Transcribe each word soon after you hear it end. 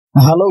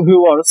Hello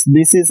viewers,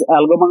 this is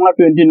𝐊𝐄𝐘𝐖𝐎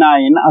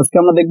 29. আজকে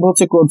আমরা দেখব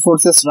হচ্ছে কোড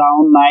ফোর্সেস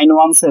রাউন্ড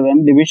 917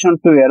 ডিভিশন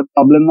 2 এর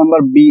প্রবলেম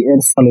নাম্বার বি এর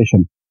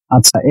সলিউশন।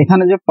 আচ্ছা,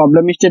 এখানে যে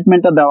প্রবলেম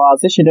স্টেটমেন্টটা দেওয়া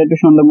আছে সেটা একটু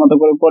সুন্দর মতো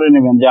করে পড়ে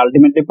নেবেন যে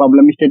আলটিমেটলি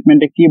প্রবলেম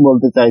স্টেটমেন্টে কি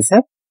বলতে চাইছে।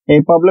 এই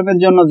প্রবলেমের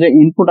জন্য যে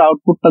ইনপুট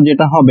আউটপুটটা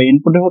যেটা হবে,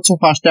 ইনপুটে হচ্ছে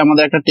ফার্স্টে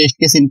আমাদের একটা টেস্ট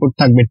কেস ইনপুট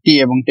থাকবে টি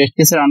এবং টেস্ট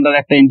কেসের আন্ডার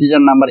একটা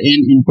ইন্টিজার নাম্বার এন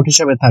ইনপুট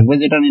হিসেবে থাকবে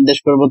যেটা নির্দেশ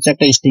করবে হচ্ছে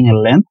একটা স্ট্রিং এর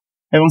লেন্থ,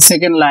 এবং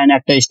সেকেন্ড লাইনে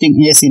একটা স্ট্রিং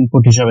এস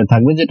ইনপুট হিসেবে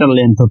থাকবে যেটা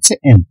লেন্থ হচ্ছে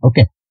এন।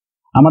 ওকে,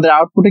 আমাদের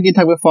আউটপুটে কি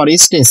থাকবে? ফর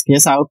ইচ টেস্ট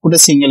কেস আউটপুটে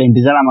সিঙ্গেল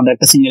ইন্টিজার, আমাদের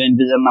একটা সিঙ্গেল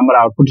ইন্টিজার নাম্বার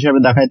আউটপুট হিসেবে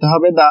দেখাইতে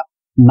হবে। The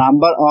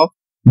number of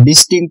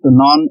distinct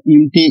non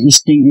MT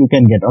string you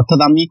can get, অর্থাৎ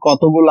আমি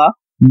কতগুলা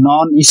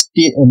নন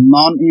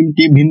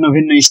এমটি ভিন্ন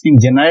ভিন্ন স্ট্রিং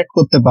জেনারেট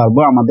করতে পারবো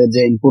আমাদের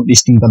যে ইনপুট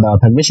স্ট্রিংটা দেওয়া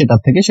থাকবে সেটা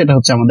থেকে, সেটা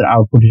হচ্ছে আমাদের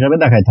আউটপুট হিসেবে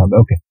দেখাইতে হবে।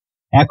 ওকে,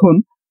 এখন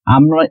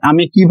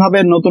আমি কিভাবে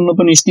নতুন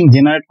নতুন স্ট্রিং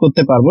জেনারেট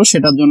করতে পারবো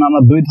সেটার জন্য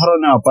আমরা দুই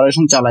ধরনের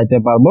অপারেশন চালাইতে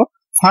পারবো।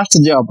 ফার্স্ট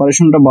যে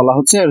অপারেশনটা বলা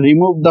হচ্ছে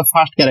remove the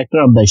first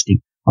character of the string,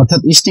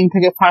 অর্থাৎ স্ট্রিং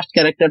থেকে ফার্স্ট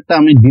ক্যারেক্টারটা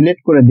আমি ডিলিট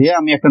করে দিয়ে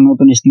আমি একটা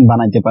নতুন স্ট্রিং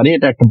বানাইতে পারি,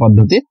 এটা একটা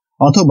পদ্ধতি।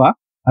 অথবা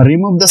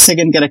remove the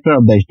second character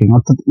of the string,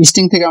 অর্থাৎ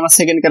স্ট্রিং থেকে আমরা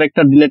সেকেন্ড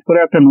ক্যারেক্টার ডিলিট করে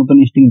একটা নতুন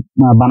স্ট্রিং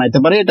বানাইতে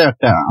পারি, এটা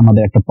একটা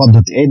আমাদের একটা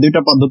পদ্ধতি। এই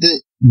দুইটা পদ্ধতি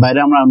বাইরে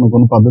আমরা অন্য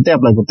কোনো পদ্ধতি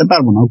অ্যাপ্লাই করতে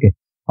পারবো না। ওকে,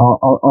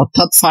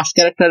 অর্থাৎ ফার্স্ট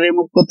ক্যারেক্টার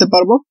রিমুভ করতে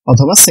পারবো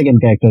অথবা সেকেন্ড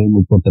ক্যারেক্টার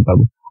রিমুভ করতে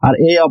পারবো। আর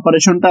এই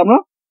অপারেশনটা আমরা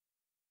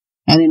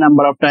এনি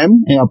নাম্বার অফ টাইম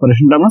এই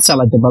অপারেশনটা আমরা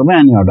চালাতে পারবো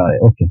এনি অর্ডারে।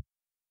 ওকে,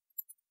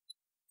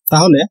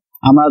 তাহলে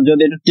আমরা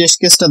যদি একটু টেস্ট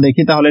কেসটা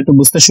দেখি তাহলে একটু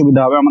বুঝতে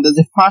সুবিধা হবে। আমাদের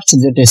যে ফার্স্ট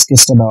যে টেস্ট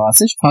কেসটা দেওয়া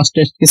আছে, ফার্স্ট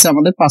টেস্ট কেসে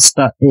আমাদের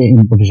 5টা এ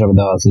ইনপুট হিসেবে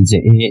দেওয়া আছে, যে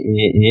এ এ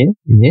এ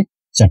এ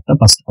 4টা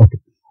 5টা। ওকে,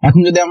 এখন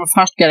যদি আমরা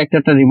ফার্স্ট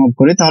ক্যারেক্টারটা রিমুভ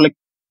করি তাহলে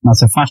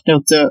আচ্ছা ফার্স্টে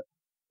হচ্ছে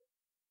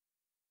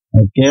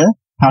ওকে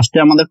ফার্স্টে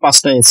আমাদের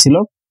 5টা এ ছিল,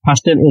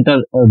 ফার্স্টের এটা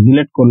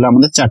ডিলিট করলে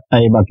আমাদের 4টা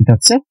এ বাকি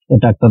থাকছে,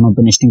 এটা একটা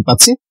নতুন স্ট্রিং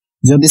পাচ্ছি।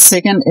 যদি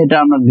সেকেন্ড এটা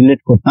আমরা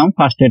ডিলিট করতাম,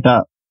 ফার্স্ট এটা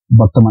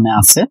বর্তমানে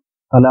আছে,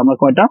 তাহলে আমরা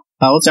কয়টা?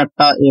 তাও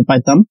 4টা এ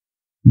পাইতাম।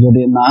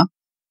 যদি না,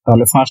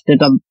 তাহলে ফার্স্ট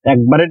এটা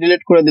একবারে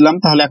ডিলিট করে দিলাম,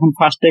 তাহলে এখন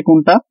ফার্স্টে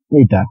কোনটা?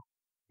 এইটা,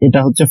 এটা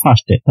হচ্ছে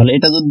ফার্স্টে, তাহলে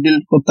এটা যদি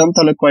ডিলিট করতাম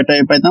তাহলে কয়টা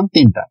এ পাইতাম?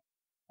 3টা।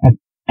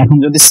 এখন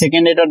যদি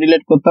সেকেন্ড এটা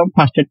ডিলিট করতাম,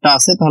 ফার্স্টেরটা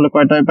আছে, তাহলে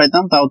কয়টা এ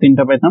পাইতাম? তাও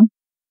 3টা পাইতাম।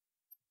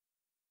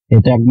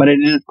 এটা একবারে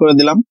ডিলিট করে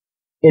দিলাম,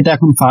 এটা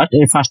এখন ফার্স্ট,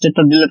 এই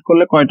ফার্স্টেরটা ডিলিট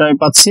করলে কয়টা এ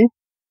পাচ্ছি?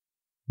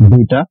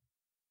 2টা।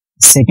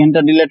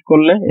 সেকেন্ডটা ডিলিট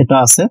করলে এটা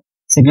আছে,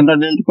 সেকেন্ডটা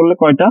ডিলিট করলে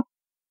কয়টা?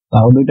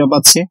 তাও 2টা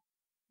পাচ্ছি।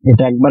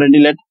 এটা একবারে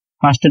ডিলিট,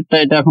 ফার্স্টেরটা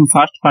এটা এখন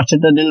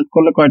ফার্স্টেরটা ডিলিট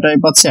করলে কয়টা এ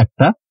পাচ্ছি?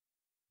 একটা।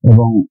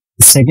 এবং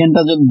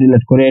সেকেন্ডটা যদি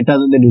ডিলিট করি, এটা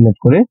যদি ডিলিট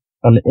করি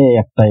তাহলে এই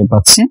একটা এ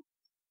পাচ্ছি।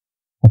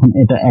 এখন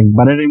এটা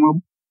একবারে রিমুভ,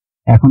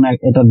 এখন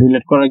এটা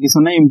ডিলিট করার কিছু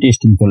নেই, এমটি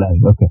স্ট্রিং চলে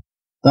আসবে। ওকে,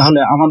 তাহলে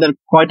আমাদের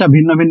কয়টা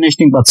ভিন্ন ভিন্ন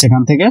স্ট্রিং পাচ্ছি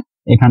এখান থেকে?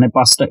 এখানে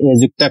 5টা এ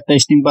যুক্ত একটা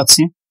স্ট্রিং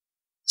পাচ্ছি,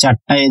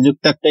 4টা এ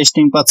যুক্ত একটা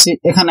স্ট্রিং পাচ্ছি,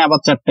 এখানে আবার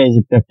 4টা এ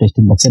যুক্ত একটা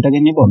স্ট্রিং পাচ্ছি। এটাকে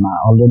নিব না,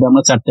 অলরেডি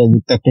আমরা 4টা এ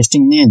যুক্ত একটা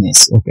স্ট্রিং নিয়ে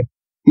নিয়েছি। ওকে,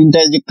 3টা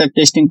এ যুক্ত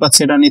একটা স্ট্রিং পাচ্ছি,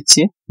 এটা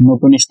নিচ্ছি,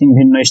 নতুন স্ট্রিং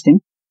ভিন্ন স্ট্রিং।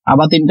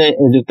 আবার 3টা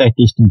এ যুক্ত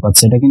একটা স্ট্রিং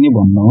পাচ্ছি, এটাকে নিব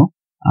না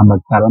আমরা,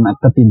 কারণ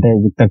একটা 3টা এ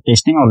যুক্ত একটা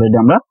স্ট্রিং অলরেডি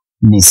আমরা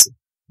নিয়েছি।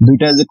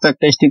 2টা এ যুক্ত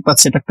একটা স্ট্রিং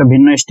পাচ্ছি, এটা একটা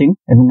ভিন্ন স্ট্রিং,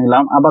 এটা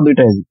নিলাম। আবার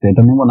 2টা এ যুক্ত,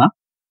 এটা নিব না।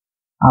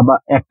 আবার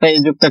একটা এ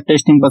যুক্ত একটা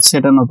স্ট্রিং পাচ্ছি,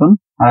 এটা নতুন।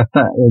 আর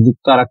একটা এ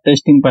যুক্ত আর একটা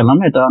স্ট্রিং পেলাম,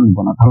 এটা নিব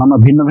না। তাহলে আমরা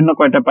ভিন্ন ভিন্ন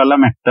কয়টা পেলাম?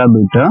 1টা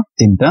 2টা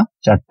 3টা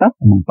 4টা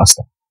এবং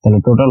 5টা, তাহলে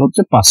টোটাল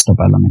হচ্ছে 5টা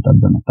পেলাম এটার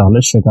জন্য। তাহলে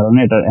সে কারণে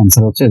এটার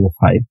অ্যান্সার হচ্ছে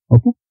 5।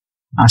 ওকে,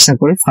 আশা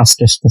করি ফার্স্ট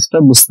টেস্ট কেসটা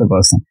বুঝতে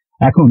পারছেন।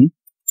 এখন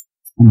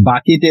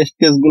বাকি টেস্ট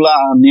কেস গুলা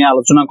নিয়ে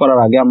আলোচনা করার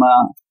আগে আমরা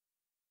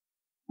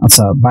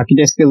বাকি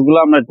টেস্ট কেস গুলো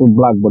আমরা একটু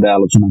ব্ল্যাকবোর্ডে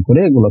আলোচনা করি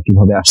এগুলো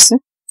কিভাবে আসছে।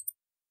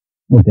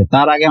 ওকে,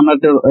 তার আগে আমরা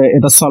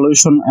এটা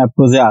সলিউশন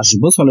অ্যাপ্রোচে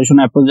আসবো। সলিউশন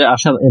অ্যাপ্রোচে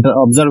আসার এটা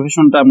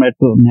অবজারভেশনটা আমরা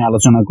একটু নিয়ে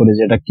আলোচনা করি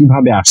যে এটা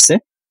কিভাবে আসছে।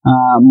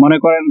 মনে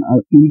করেন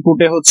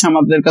ইনপুটে হচ্ছে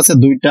আমাদের কাছে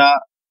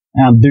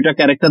দুইটা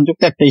ক্যারেক্টার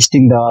যুক্ত একটা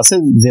স্ট্রিং দেওয়া আছে,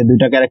 যে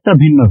দুইটা ক্যারেক্টার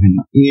ভিন্ন ভিন্ন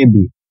এ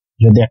বি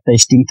যদি একটা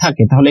স্ট্রিং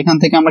থাকে, তাহলে এখান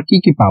থেকে আমরা কি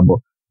কি পাবো?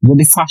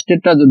 যদি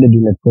ফার্স্টেরটা যদি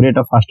ডিলিট করি,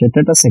 এটা ফার্স্টেরটা,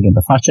 এটা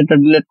সেকেন্ডটা। ফার্স্টেরটা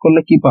ডিলিট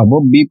করলে কি পাবো?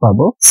 বি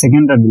পাবো।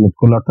 সেকেন্ডটা ডিলিট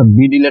করলে অর্থাৎ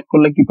বি ডিলিট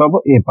করলে কি পাবো?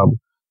 এ পাবো।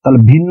 তাহলে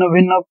ভিন্ন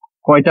ভিন্ন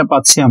কয়টা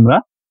পাচ্ছি আমরা?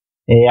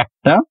 এই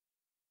একটা,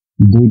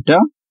 2টা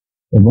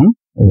এবং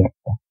এই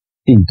একটা,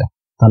 3টা।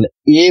 তাহলে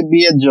এ বি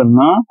এর জন্য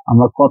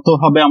আমরা কত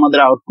হবে আমাদের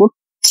আউটপুট?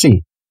 3।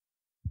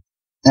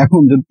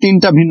 এখন যদি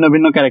 3টা ভিন্ন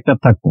ভিন্ন ক্যারেক্টার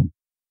থাকতো,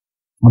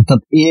 অর্থাৎ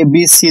এ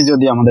বি সি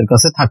যদি আমাদের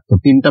কাছে থাকতো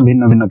 3টা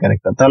ভিন্ন ভিন্ন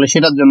ক্যারেক্টার, তাহলে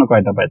সেটার জন্য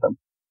কয়টা পাইতাম?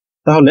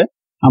 তাহলে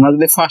আমরা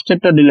যদি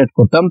ফার্স্টেরটা ডিলিট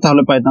করতাম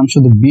তাহলে পাইতাম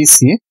শুধু বি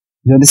সি।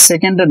 যদি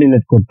সেকেন্ডটা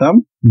ডিলিট করতাম,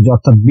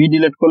 অর্থাৎ বি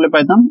ডিলিট করলে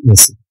পাইতাম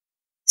এসি।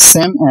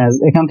 সেম অ্যাজ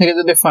এখান থেকে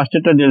যদি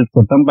ফার্স্টেরটা ডিলিট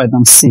করতাম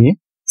পাইতাম সি,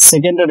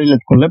 সেকেন্ডটা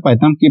ডিলিট করলে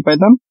পাইতাম কি?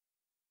 পাইতাম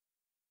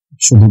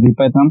শুধু বি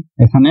পাইতাম।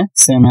 এখানে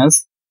সেম অ্যাজ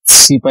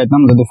সি পাইতাম,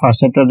 যদি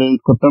ফার্স্টেরটা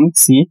ডিলিট করতাম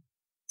সি,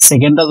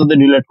 সেকেন্ডটা যদি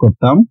ডিলিট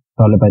করতাম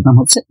তাহলে পাইতাম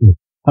হচ্ছে এ।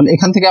 তাহলে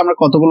এখান থেকে আমরা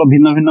কতগুলো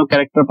ভিন্ন ভিন্ন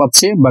ক্যারেক্টার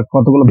পাচ্ছি বা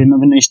কতগুলো ভিন্ন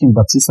ভিন্ন স্ট্রিং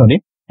পাচ্ছি? সরি,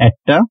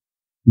 একটা,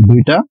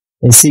 2টা।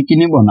 এই সি কি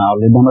নিব না,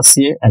 অলরেডি আমরা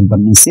সি একবার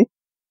নিয়েছি।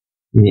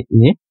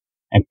 এ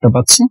একটা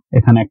পাচ্ছি,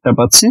 এখানে একটা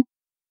পাচ্ছি,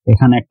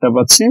 এখানে একটা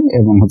পাচ্ছি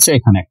এবং হচ্ছে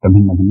এখানে একটা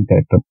ভিন্ন ভিন্ন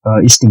ক্যারেক্টার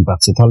স্ট্রিং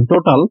পাচ্ছি। তাহলে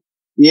টোটাল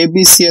এ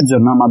বি সি এর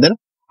জন্য আমাদের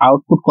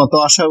আউটপুট কত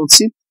আসা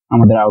উচিত?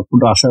 আমাদের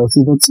আউটপুট আসা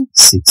উচিত হচ্ছে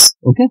 6।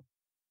 ওকে,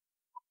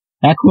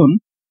 এখন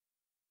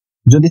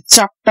যদি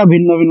 4টা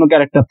ভিন্ন ভিন্ন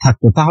ক্যারেক্টার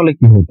থাকতো তাহলে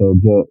কি হতো?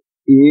 যে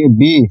এ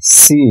বি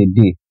সি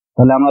ডি,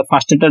 তাহলে আমরা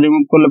ফার্স্টেরটা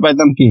রিমুভ করলে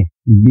পাইতাম কি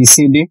বি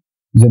সি ডি।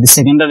 যদি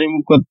সেকেন্ডটা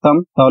রিমুভ করতাম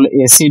তাহলে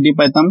এ সি ডি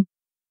পাইতাম।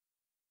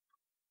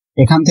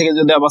 এখান থেকে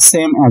যদি আবার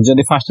সেম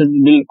যদি ফার্স্টেরটা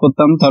ডিলিট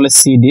করতাম তাহলে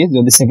সি ডি,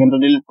 যদি সেকেন্ডটা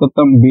ডিলিট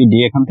করতাম বি ডি।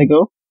 এখান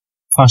থেকেও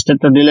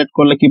ফার্স্টেরটা ডিলিট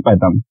করলে কি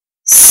পাইতাম?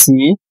 সি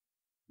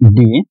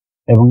ডি,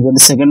 এবং যদি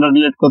সেকেন্ডটা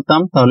ডিলিট করতাম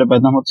তাহলে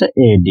পাইতাম হচ্ছে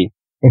এ ডি।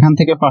 এখান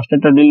থেকে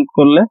ফার্স্টেরটা ডিলিট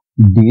করলে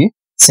ডি,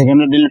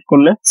 সেকেন্ডটা ডিলিট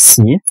করলে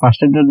সি,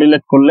 ফার্স্টেরটা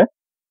ডিলিট করলে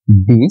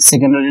ডি,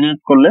 সেকেন্ডটা ডিলিট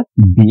করলে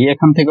বি।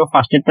 এখান থেকে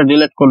ফার্স্টেরটা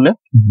ডিলিট করলে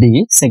ডি,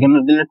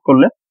 সেকেন্ডটা ডিলিট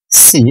করলে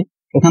সি।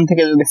 এখান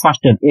থেকে যদি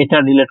ফার্স্টের এটা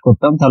ডিলিট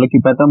করতাম তাহলে কি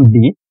পেতাম?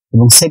 ডি,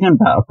 এবং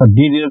সেকেন্ডটা অর্থাৎ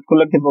ডি ডিলিট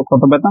করলে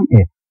কত পেতাম?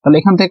 এ। তাহলে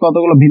এখান থেকে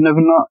কতগুলো ভিন্ন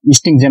ভিন্ন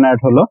স্ট্রিং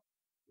জেনারেট হলো?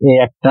 এ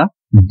একটা,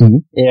 ডি,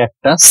 এ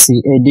একটা, সি।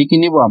 এই ডি কি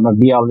নিব আমরা?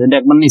 বি অলরেডি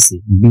একবার নিছি,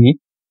 বি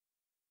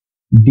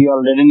ডি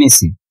অলরেডি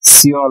নিছি,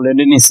 সি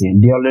অলরেডি নিছি,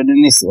 ডি অলরেডি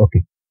নিছি। ওকে,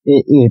 এ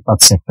এ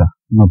পাচ্ছি একটা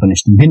নতুন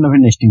স্ট্রিং, ভিন্ন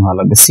ভিন্ন স্ট্রিং হওয়া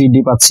লাগবে। সি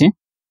ডি পাচ্ছি,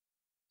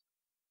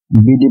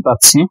 বিডি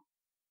পাচ্ছি,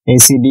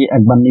 এসিডি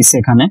একবার নিচে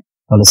এখানে,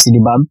 তাহলে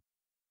সিডি বাদ।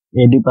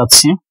 এডি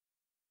পাচ্ছি,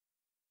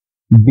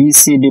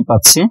 বিসিডি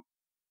পাচ্ছি,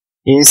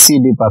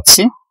 এসিডি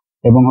পাচ্ছি,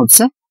 এবং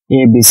হচ্ছে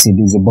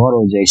এবিসিডি যে বড়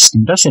যে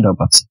স্ট্রিংটা সেটাও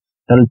পাচ্ছি।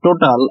 তাহলে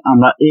টোটাল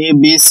আমরা এ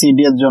বি সি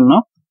ডি এর জন্য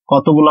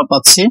কতগুলো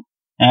পাচ্ছি?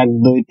 1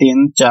 2 3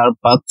 4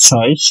 5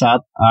 6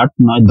 7 8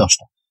 9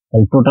 10টা।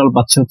 তাহলে টোটাল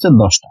পাচ্ছি হচ্ছে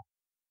 10টা।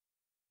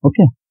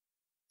 ওকে,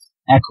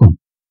 এখন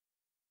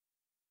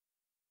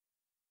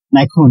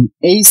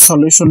এই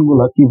সলিউশন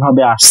গুলো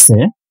কিভাবে আসছে?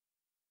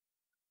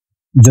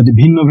 যদি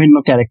ভিন্ন ভিন্ন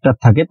ক্যারেক্টার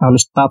থাকে তাহলে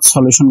তার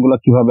সলিউশন গুলো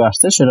কিভাবে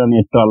আসছে সেটা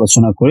নিয়ে একটু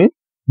আলোচনা করি।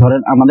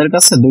 ধরেন আমাদের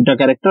কাছে দুইটা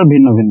ক্যারেক্টার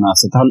ভিন্ন ভিন্ন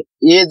আছে, তাহলে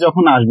এ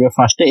যখন আসবে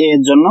ফার্স্টে এ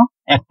এর জন্য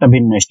একটা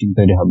ভিন্ন স্ট্রিং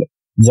তৈরি হবে।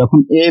 যখন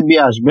এ বি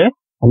আসবে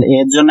তাহলে এ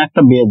এর জন্য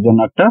একটা, বি এর জন্য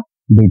একটা,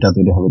 দুইটা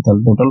তৈরি হবে।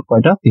 তাহলে টোটাল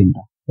কয়টা?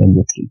 3টা।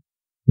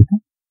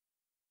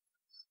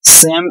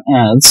 সেম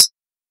অ্যাজ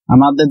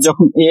আমাদের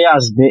যখন এ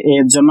আসবে এ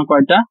এর জন্য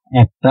কয়টা?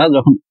 একটা।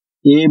 যখন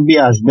এ বি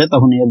আসবে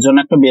তখন এর জন্য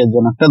একটা, বি এর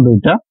জন্য একটা,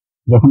 দুইটা।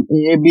 যখন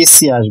এ বি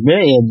সি আসবে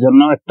এর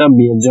জন্য একটা,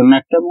 বি এর জন্য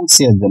একটা, এবং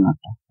সি এর জন্য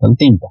একটা, তাহলে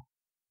 3টা।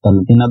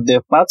 তাহলে 3 আর 2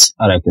 5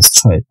 আর 1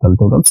 6, তাহলে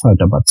টোটাল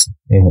 6টা পাচ্ছি।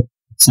 এই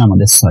হচ্ছে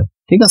আমাদের 6।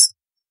 ঠিক আছে,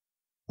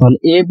 তাহলে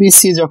এ বি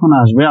সি যখন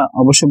আসবে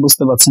অবশ্যই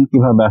বুঝতে পারছেন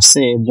কিভাবে আসছে।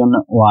 এর জন্য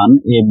 1,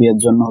 এ বি এর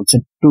জন্য হচ্ছে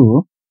 2,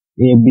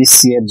 এ বি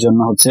সি এর জন্য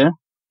হচ্ছে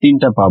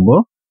 3টা পাবো,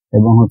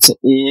 এবং হচ্ছে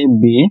এ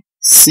বি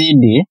সি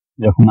ডি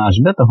যখন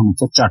আসবে তখন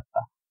হচ্ছে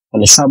 4টা।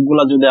 তাহলে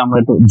সবগুলা যদি আমরা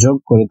একটু যোগ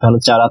করি তাহলে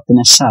 4 আর 3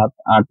 7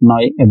 8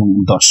 9 এবং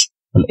 10,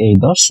 তাহলে এই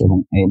 10 এবং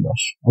এই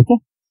 10। ওকে,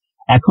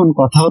 এখন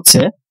কথা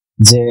হচ্ছে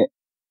যে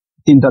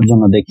 3টার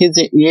জন্য দেখি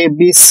যে এ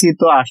বি সি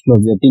তো আসলো,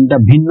 যে 3টা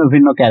ভিন্ন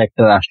ভিন্ন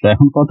ক্যারেক্টার আসলো।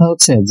 এখন কথা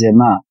হচ্ছে যে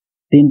না,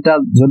 3টা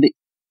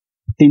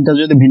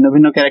যদি ভিন্ন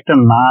ভিন্ন ক্যারেক্টার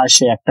না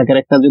আসে, একটা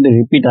ক্যারেক্টার যদি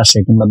রিপিট আসে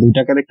কিংবা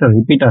 2টা ক্যারেক্টার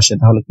রিপিট আসে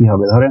তাহলে কি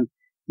হবে? ধরেন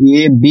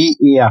এ বি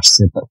এ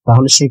আসছে,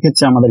 তাহলে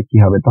সেক্ষেত্রে আমাদের কি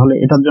হবে? তাহলে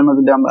এটার জন্য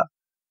যদি আমরা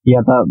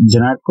ইয়াটা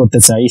জেনারেট করতে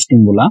চাই স্ট্রিং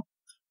গুলা,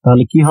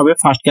 তাহলে কি হবে?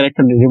 ফার্স্ট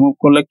ক্যারেক্টার রিমুভ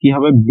করলে কি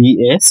হবে? বি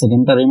এ,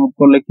 সেকেন্ডটা রিমুভ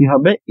করলে কি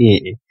হবে? এ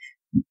এ।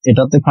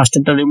 এটাতে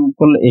ফার্স্টেরটা রিমুভ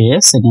করলে এ,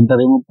 সেকেন্ডটা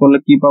রিমুভ করলে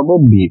কি পাবো?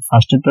 বি।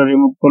 ফার্স্টেরটা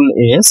রিমুভ করলে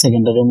এ,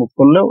 সেকেন্ডটা রিমুভ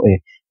করলেও এ।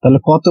 তাহলে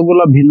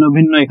কতগুলো ভিন্ন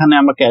ভিন্ন এখানে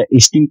আমরা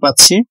স্ট্রিং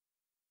পাচ্ছি?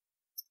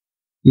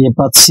 এ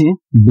পাচ্ছি,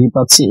 বি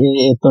পাচ্ছি, এ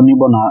এ তো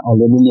নিব না,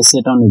 অলরেডি নিছি,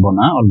 এটাও নিব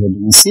না, অলরেডি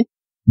নিছি।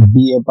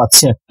 বি এ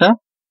পাচ্ছি একটা,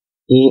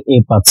 এ এ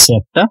পাচ্ছি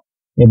একটা,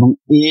 এবং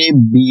এ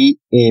বি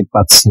এ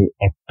পাচ্ছি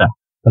একটা।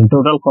 তাহলে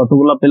টোটাল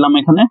কতগুলো পেলাম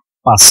এখানে?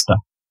 5টা।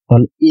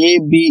 তাহলে এ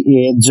বি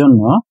এর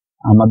জন্য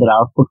আমাদের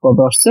আউটপুট কত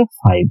আসছে?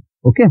 5।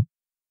 ওকে,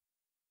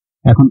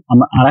 এখন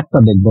আমরা আরেকটা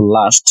দেখবো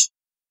লাস্ট।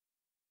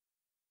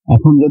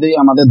 এখন যদি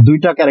আমাদের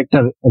 2টা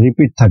ক্যারেক্টার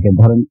রিপিট থাকে,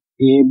 ধরেন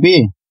এ বি,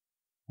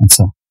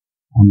 আচ্ছা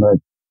আমরা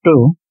একটু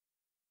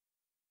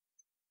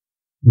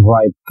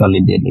হোয়াইট কালি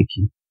দিয়ে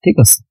লিখি। ঠিক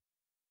আছে,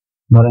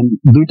 ধরেন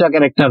 2টা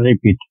ক্যারেক্টার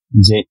রিপিট,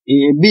 যে এ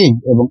বি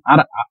এবং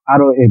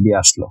আরো এ বি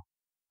আসলো,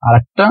 আর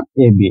একটা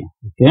এ বি।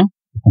 ওকে,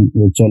 এখন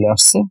চলে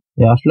আসছে,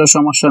 এ আসলেও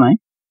সমস্যা নাই,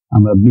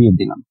 আমরা বি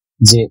দিলাম।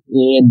 যে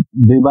এ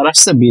 2বার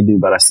আসছে, বি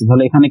 2বার আসছে,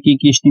 তাহলে এখানে কি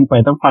কি স্ট্রিং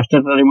পাইতাম?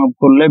 ফার্স্টটা রিমুভ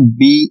করলে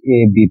বি এ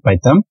বি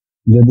পাইতাম,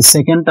 যদি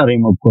সেকেন্ডটা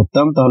রিমুভ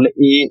করতাম তাহলে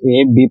এ এ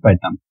বি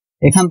পাইতাম।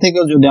 এখান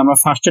থেকেও যদি আমরা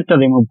ফার্স্টেরটা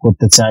রিমুভ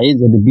করতে চাই,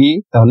 যদি বি,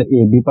 তাহলে এ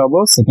বি পাবো,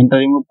 সেকেন্ডটা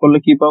রিমুভ করলে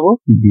কি পাবো?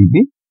 B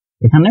B.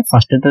 এখানে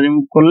ফার্স্টেরটা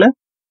রিমুভ করলে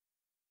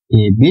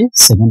এ বি,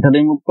 সেকেন্ডটা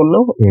রিমুভ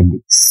করলেও A B.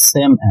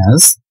 Same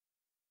as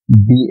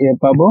B A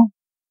পাবো,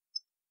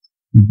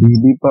 বি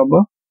বি পাবো,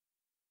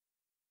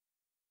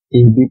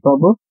 এ বি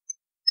পাবো,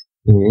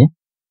 এ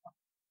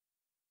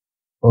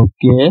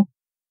ওকে,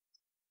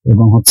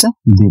 এবং হচ্ছে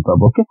বি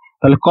পাবো। ওকে,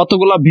 তাহলে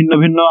কতগুলো ভিন্ন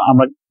ভিন্ন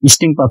আমরা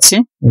স্ট্রিং পাচ্ছি?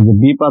 এই যে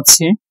বি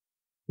পাচ্ছি,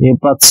 এ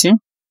পাচ্ছি,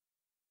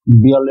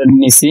 বি অলরেডি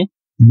নিছি,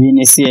 বি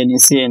নিছি, এ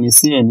নিছি, এ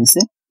নিছি, এ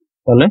নিছি,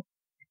 তাহলে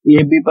এ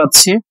বি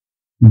পাচ্ছি,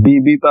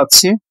 বি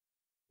পাচ্ছি,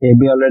 এ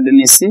বি অলরেডি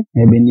নিছি,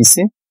 এ বি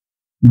নিছি,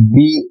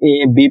 বি এ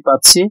বি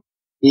পাচ্ছি,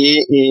 এ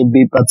এ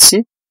বি পাচ্ছি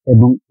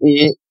এবং এ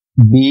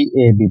বি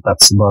এ বি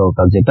পাচ্ছি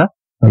বড়টা যেটা।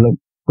 তাহলে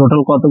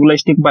টোটাল কতগুলো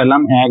স্টিক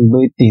পাইলাম? 1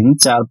 2 3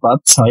 4 5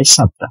 6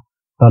 7টা।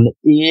 তাহলে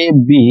এ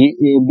বি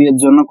এর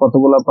জন্য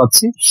কতগুলো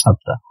পাচ্ছি?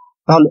 7টা।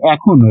 তাহলে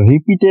এখন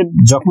রিপিটেড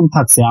যখন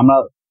থাকছে, আমরা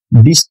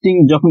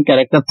ডিস্টিংক্ট যখন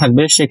ক্যারেক্টার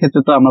থাকবে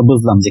সেক্ষেত্রে তো আমরা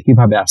বুঝলাম যে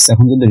কিভাবে আসছে।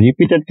 এখন যদি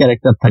রিপিটেড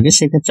ক্যারেক্টার থাকে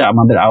সেক্ষেত্রে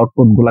আমাদের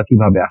আউটপুট গুলা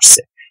কিভাবে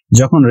আসছে।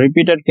 যখন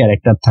রিপিটেড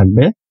ক্যারেক্টার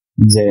থাকবে,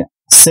 যে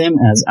সেম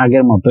অ্যাজ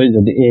আগের মতোই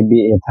যদি এ বি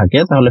এ থাকে,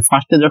 তাহলে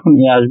ফার্স্টে যখন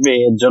এ আসবে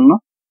এর জন্য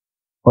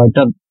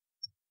কয়টা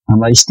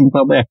আমরা স্ট্রিং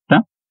পাবো? একটা।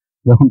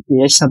 যখন এ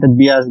এর সাথে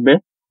বি আসবে,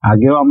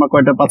 আগেও আমরা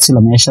কয়টা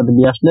পাচ্ছিলাম? এর সাথে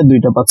বি আসলে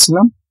 2টা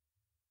পাচ্ছিলাম,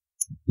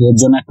 এর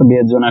জন্য একটা, বি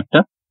এর জন্য একটা,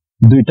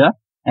 2টা।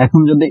 এখন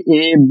যদি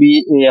এ বি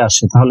এ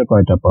আসে তাহলে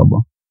কয়টা পাবো?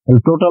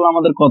 টোটাল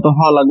আমাদের কত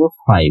হওয়া লাগবে?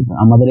 5।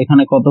 আমাদের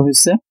এখানে কত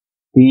হয়েছে?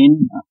 3,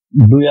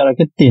 2 আর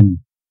 1 3।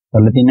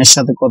 তাহলে 3 এর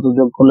সাথে কত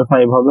যোগ করলে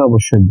 5 হবে?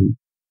 অবশ্যই 2।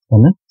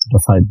 তাহলে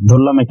 5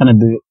 ধরলাম। এখানে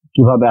 2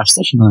 কিভাবে আসছে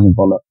সেটা আমি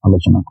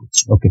আলোচনা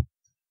করছি। ওকে,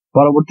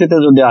 পরবর্তীতে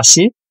যদি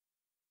আসি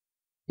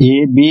এ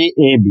বি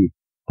এ বি,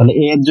 তাহলে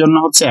এ এর জন্য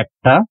হচ্ছে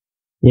একটা,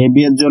 এ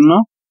বি এর জন্য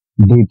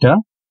 2টা,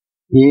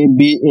 এ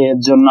বি এর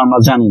জন্য আমরা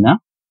জানি না,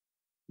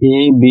 এ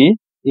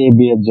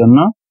বি এর জন্য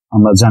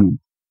আমরা জানি।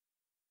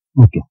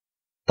 ওকে,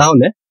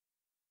 তাহলে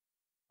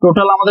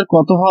টোটাল আমাদের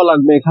কত হওয়া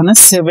লাগবে? এখানে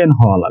 7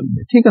 হওয়া লাগবে।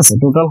 ঠিক আছে,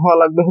 টোটাল হওয়া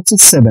লাগবে হচ্ছে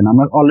 7।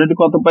 আমরা অলরেডি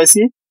কত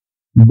পাইছি?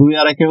 2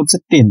 আর 1 হচ্ছে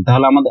 3।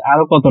 তাহলে আমাদের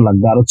আরো কত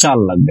লাগবে? আরো 4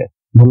 লাগবে।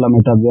 বললাম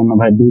এটার জন্য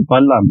ভাই 2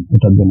 পাইলাম,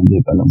 এটার জন্য 2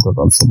 পাইলাম,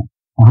 টোটাল 7।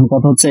 এখন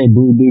কথা হচ্ছে এই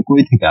 2 2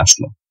 কই থেকে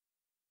আসলো?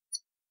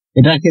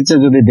 এটার ক্ষেত্রে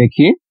যদি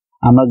দেখি,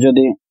 আমরা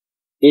যদি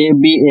এ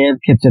বি এর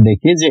ক্ষেত্রে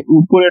দেখি যে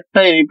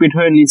উপরেরটাই রিপিট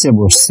হয়ে নিচে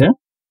বসছে,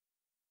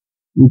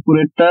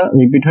 উপরেরটা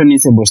রিপিট হয়ে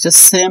নিচে বসছে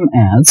সেম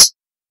অ্যাজ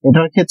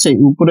এটার ক্ষেত্রে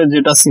উপরে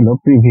যেটা ছিল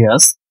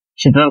প্রিভিয়াস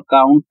সেটার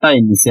কাউন্টটাই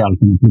নিচে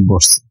আলটিমেটলি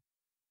বসছে।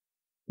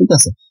 ঠিক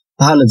আছে,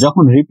 তাহলে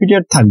যখন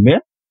রিপিটেড থাকবে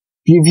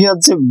প্রিভিয়াস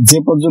যে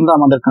পর্যন্ত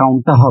আমাদের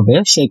কাউন্টটা হবে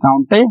সেই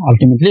কাউন্টটাই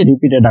আলটিমেটলি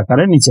রিপিটেড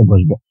আকারে নিচে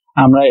বসবে।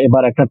 আমরা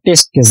এবার একটা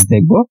টেস্ট কেস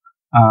দেখবো।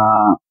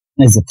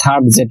 এই যে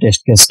থার্ড যে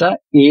টেস্ট কেসটা,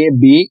 এ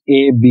বি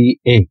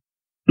এ,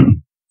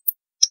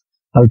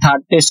 তাহলে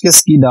থার্ড টেস্ট কেস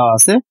কি দেওয়া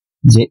আছে?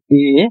 যে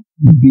এ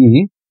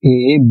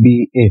বি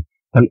এ,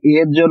 তাহলে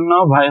এর জন্য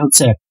ভাই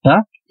হচ্ছে একটা,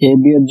 এ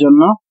বি এর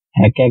জন্য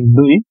 1 1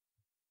 2,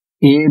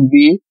 এ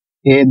বি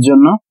এর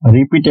জন্য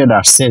রিপিটেড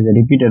আসছে, যে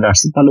রিপিটেড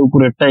আসছে তাহলে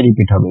উপরেরটাই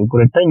রিপিট হবে,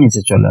 উপরেরটাই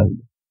নিচে চলে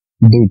আসবে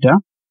 2টা।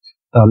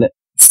 তাহলে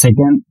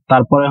সেকেন্ড,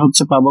 তারপরে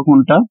হচ্ছে পাবো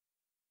কোনটা?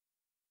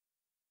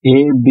 এ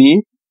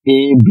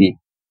বি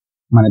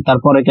মানে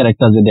তারপরে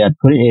ক্যারেক্টার যদি অ্যাড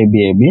করি এ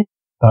বি,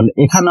 তাহলে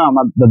এখানেও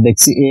আমাদের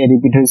দেখছি এ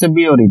রিপিট হয়েছে,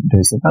 বিও রিপিট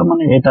হয়েছে, তার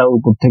মানে এটা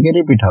উপর থেকে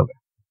রিপিট হবে।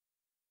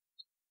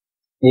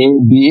 এ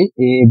বি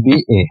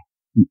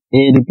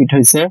এ রিপিট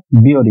হয়েছে,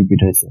 বিও রিপিট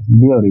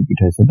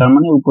হয়েছে, তার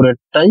মানে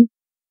উপরেরটাই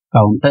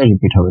কাউন্টটাই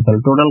রিপিট হবে।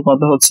 তাহলে টোটাল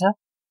কত হচ্ছে?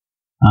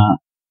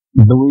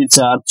 2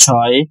 4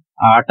 6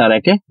 8 আর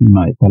 1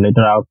 9। তাহলে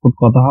এটার আউটপুট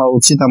কত হওয়া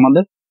উচিত?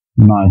 আমাদের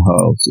 9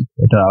 হওয়া উচিত।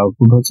 এটার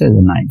আউটপুট হচ্ছে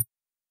 9।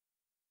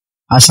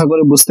 আশা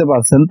করি বুঝতে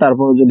পারছেন।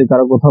 তারপরে যদি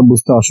কারো কোথাও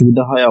বুঝতে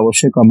অসুবিধা হয়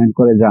অবশ্যই কমেন্ট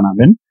করে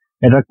জানাবেন।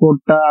 এটা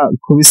কোডটা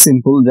খুবই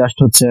সিম্পল, জাস্ট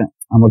হচ্ছে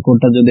আমরা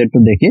কোডটা যদি একটু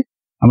দেখি,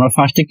 আমরা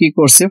ফার্স্টে কি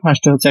করছি?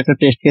 ফার্স্টে হচ্ছে একটা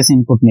টেস্ট কেস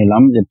ইনপুট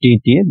নিলাম যে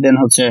টি, দেন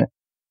হচ্ছে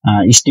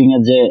স্ট্রিং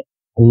এর যে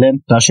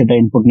লেন্থটা সেটা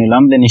ইনপুট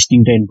নিলাম, দেন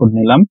স্ট্রিংটা ইনপুট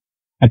নিলাম,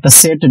 একটা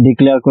সেট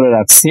ডিক্লেয়ার করে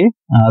রাখছি।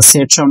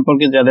 সেট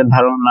সম্পর্কে যাদের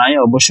ধারণা নাই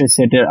অবশ্যই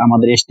সেটের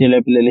আমাদের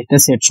HTML প্লেলিস্টে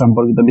সেট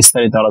সম্পর্কিত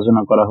বিস্তারিত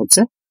আলোচনা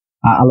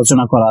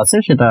করা আছে,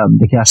 সেটা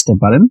দেখে আসতে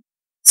পারেন।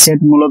 সেট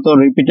মূলত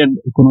রিপিটেড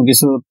কোনো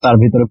কিছু তার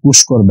ভিতরে পুশ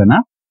করবে না।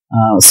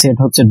 সেট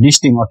হচ্ছে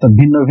ডিস্টিং, অর্থাৎ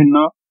ভিন্ন ভিন্ন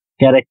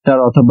ক্যারেক্টার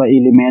অথবা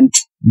এলিমেন্ট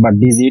বা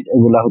ডিজিট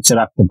এগুলা হচ্ছে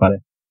রাখতে পারে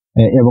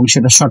এবং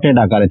সেটা শর্টেড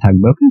আকারে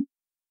থাকবে। ওকে,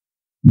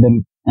 দেন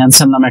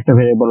অ্যান্সার নামে একটা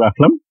ভেরিয়েবল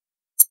রাখলাম।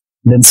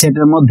 দেন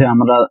সেটের মধ্যে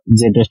আমরা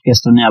যে টেস্ট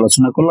কেসটা নিয়ে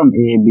আলোচনা করলাম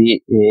এ বি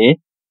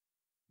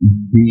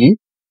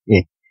এ,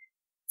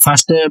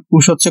 ফার্স্টে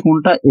পুশ হচ্ছে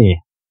কোনটা? এ,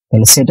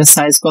 তাহলে সেটের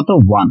সাইজ কত?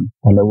 1,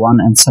 তাহলে 1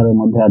 অ্যান্সারের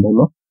মধ্যে অ্যাড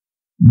হলো।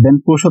 দেন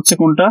পুশ হচ্ছে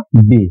কোনটা?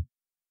 বি,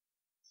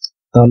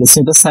 তাহলে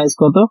সেটার সাইজ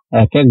কত?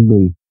 1 1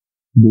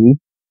 2।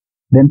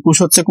 দেন পুশ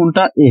হচ্ছে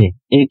কোনটা?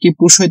 এ কি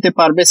পুশ হইতে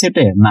পারবে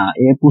সেটে? না,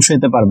 এ পুশ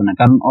হইতে পারবে না,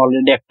 কারণ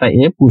অলরেডি একটা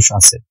এ পুশ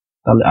আছে,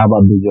 তাহলে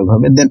আবার 2 যোগ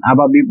হবে। দেন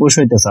আবার বি পুশ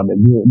হইতে চাবে,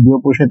 বিও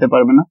পুশ হইতে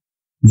পারবে না,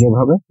 যোগ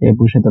হবে, এ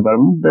পুশ হইতে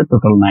পারবে না,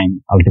 টোটাল 9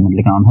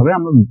 আলটিমেটলি কাউন্ট হবে।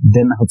 আমরা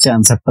দেন হচ্ছে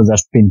অ্যান্সারটা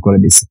জাস্ট প্রিন্ট করে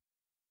দিছি।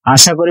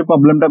 আশা করি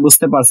প্রবলেমটা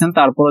বুঝতে পারছেন।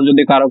 তারপরে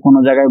যদি কারো কোনো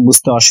জায়গায়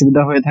বুঝতে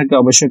অসুবিধা হয়ে থাকে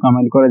অবশ্যই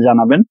কমেন্ট করে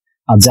জানাবেন।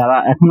 আর যারা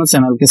এখনো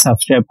চ্যানেলকে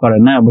সাবস্ক্রাইব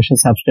করেন না অবশ্যই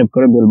সাবস্ক্রাইব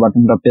করে বেল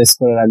বাটনটা প্রেস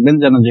করে রাখবেন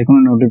যেন যে কোনো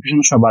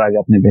নোটিফিকেশন সবার আগে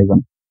আপনি পেয়ে যান।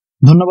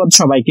 ধন্যবাদ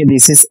সবাইকে।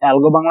 This is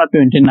algo Bangla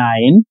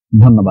 29।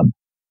 ধন্যবাদ।